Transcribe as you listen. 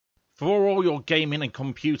For all your gaming and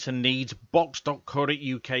computer needs,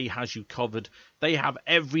 Box.co.uk has you covered. They have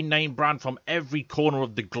every name brand from every corner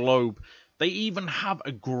of the globe. They even have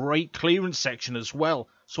a great clearance section as well,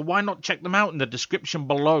 so why not check them out in the description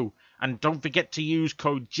below. And don't forget to use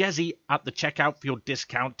code Jezy at the checkout for your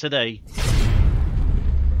discount today.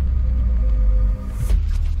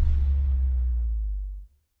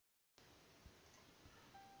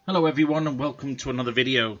 Hello everyone and welcome to another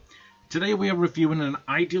video. Today we are reviewing an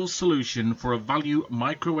ideal solution for a value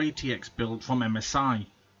micro ATX build from MSI.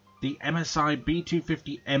 The MSI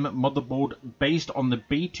B250M motherboard based on the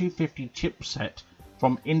B250 chipset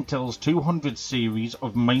from Intel's 200 series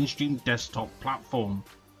of mainstream desktop platform.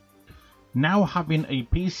 Now having a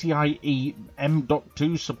PCIe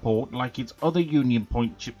M.2 support like its other Union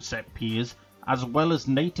Point chipset peers, as well as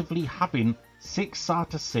natively having 6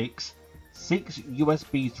 SATA 6, 6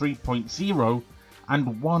 USB 3.0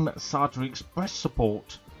 and 1 SATA Express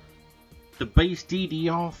support. The base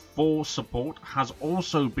DDR4 support has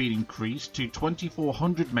also been increased to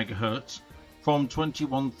 2400 MHz from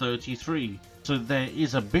 2133, so there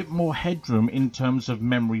is a bit more headroom in terms of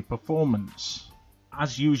memory performance.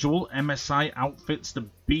 As usual, MSI outfits the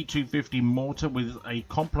B250 Mortar with a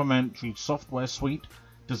complementary software suite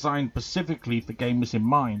designed specifically for gamers in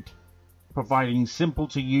mind, providing simple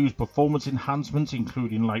to use performance enhancements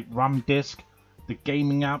including like RAM disk, the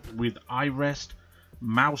gaming app with iRest,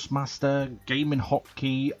 Mousepad, gaming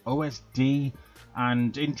hotkey, OSD,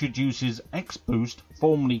 and introduces XBoost,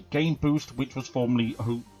 formerly Game Boost, which was formerly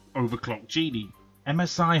Overclock GD.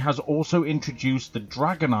 MSI has also introduced the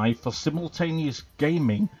Dragon Eye for simultaneous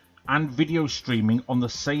gaming and video streaming on the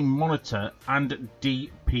same monitor, and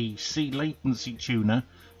DPC latency tuner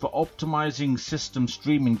for optimizing system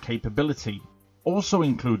streaming capability. Also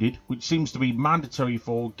included, which seems to be mandatory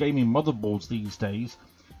for gaming motherboards these days,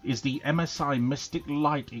 is the MSI Mystic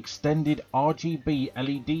Light extended RGB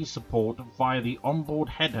LED support via the onboard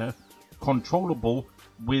header, controllable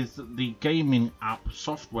with the gaming app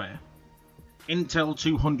software. Intel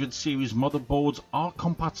 200 series motherboards are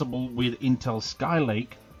compatible with Intel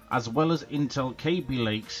Skylake as well as Intel Kaby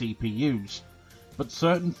Lake CPUs, but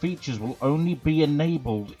certain features will only be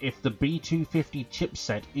enabled if the B250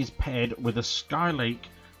 chipset is paired with a Skylake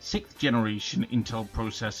 6th generation Intel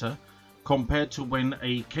processor, compared to when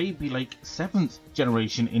a Kaby Lake 7th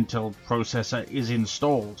generation Intel processor is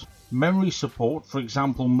installed. Memory support, for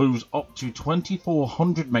example, moves up to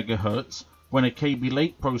 2400 MHz when a Kaby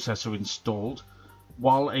Lake processor installed,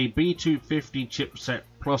 while a B250 chipset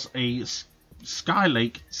plus a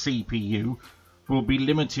Skylake CPU will be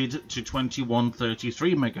limited to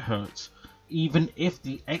 2133 MHz, even if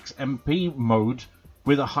the XMP mode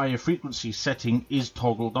with a higher frequency setting is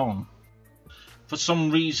toggled on. For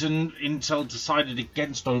some reason, Intel decided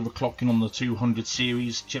against overclocking on the 200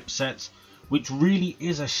 series chipsets, which really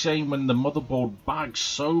is a shame when the motherboard bags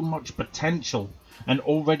so much potential and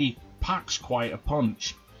already packs quite a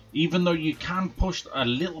punch. Even though you can push a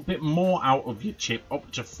little bit more out of your chip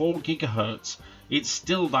up to 4 GHz, it's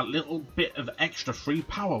still that little bit of extra free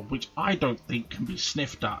power which I don't think can be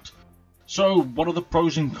sniffed at. So what are the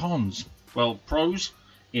pros and cons? Well, pros,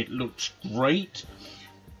 it looks great.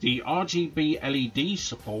 The RGB LED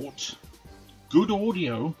support, good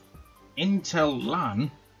audio, Intel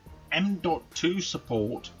LAN, M.2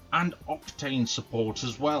 support and Octane support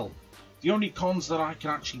as well. The only cons that I can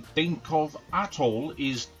actually think of at all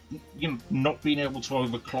is not being able to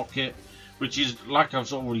overclock it, which is, like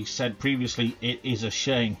I've already said previously, it is a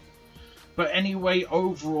shame. But anyway,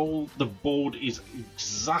 overall the board is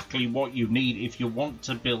exactly what you need if you want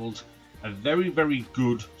to build a very, very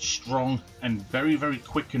good, strong and very, very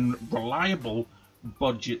quick and reliable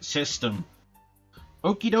budget system.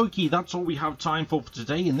 Okie dokie, that's all we have time for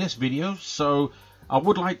today in this video, so I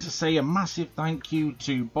would like to say a massive thank you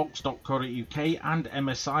to Box.co.uk and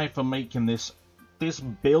MSI for making this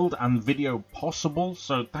build and video possible,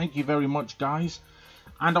 so thank you very much guys.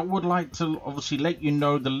 And I would like to obviously let you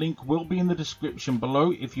know the link will be in the description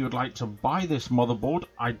below if you would like to buy this motherboard.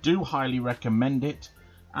 I do highly recommend it.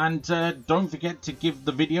 And don't forget to give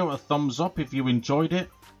the video a thumbs up if you enjoyed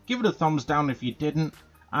it, give it a thumbs down if you didn't,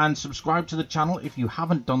 and subscribe to the channel if you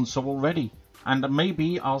haven't done so already. And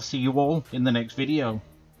maybe I'll see you all in the next video.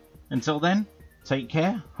 Until then, take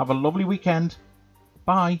care, have a lovely weekend,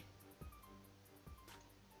 bye.